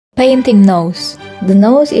Painting nose. The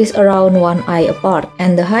nose is around one eye apart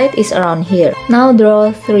and the height is around here. Now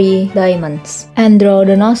draw 3 diamonds and draw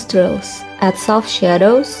the nostrils. Add soft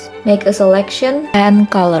shadows, make a selection,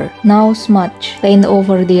 and color. Now smudge. Paint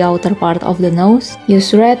over the outer part of the nose.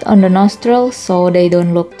 Use red on the nostrils so they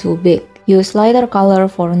don't look too big. Use lighter color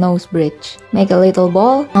for nose bridge. Make a little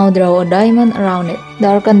ball. Now draw a diamond around it.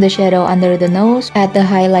 Darken the shadow under the nose. Add the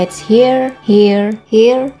highlights here, here,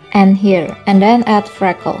 here, and here. And then add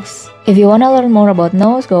freckles. If you wanna learn more about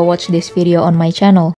nose, go watch this video on my channel.